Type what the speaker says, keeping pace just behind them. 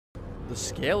The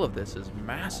scale of this is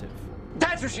massive.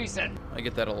 That's what she said. I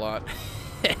get that a lot.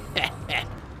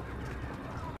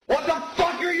 What the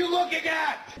fuck are you looking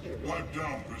at? Pipe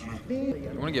down, prisoner.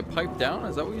 You want to get piped down?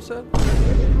 Is that what you said?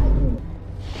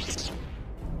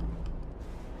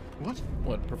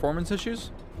 What, performance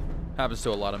issues? Happens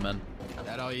to a lot of men.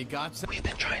 That all you got? We've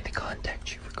been trying to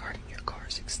contact you regarding your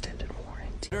car's extended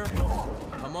warranty.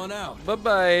 Come on out.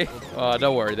 Bye-bye.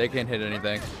 Don't worry, they can't hit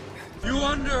anything. You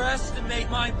underestimate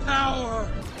my power.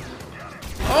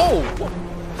 Oh!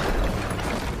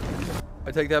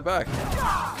 I take that back.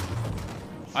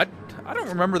 I don't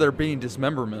remember there being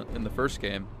dismemberment in the first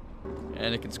game.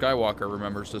 Anakin Skywalker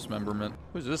remembers dismemberment.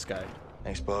 Who's this guy?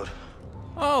 Thanks, Bode.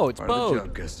 Oh, it's Part of the Bode.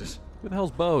 job, Gustus. Who the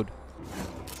hell's Bode?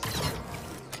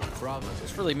 Bravo.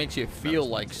 This really makes you feel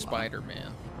like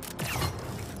Spider-Man.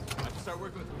 Start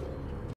working with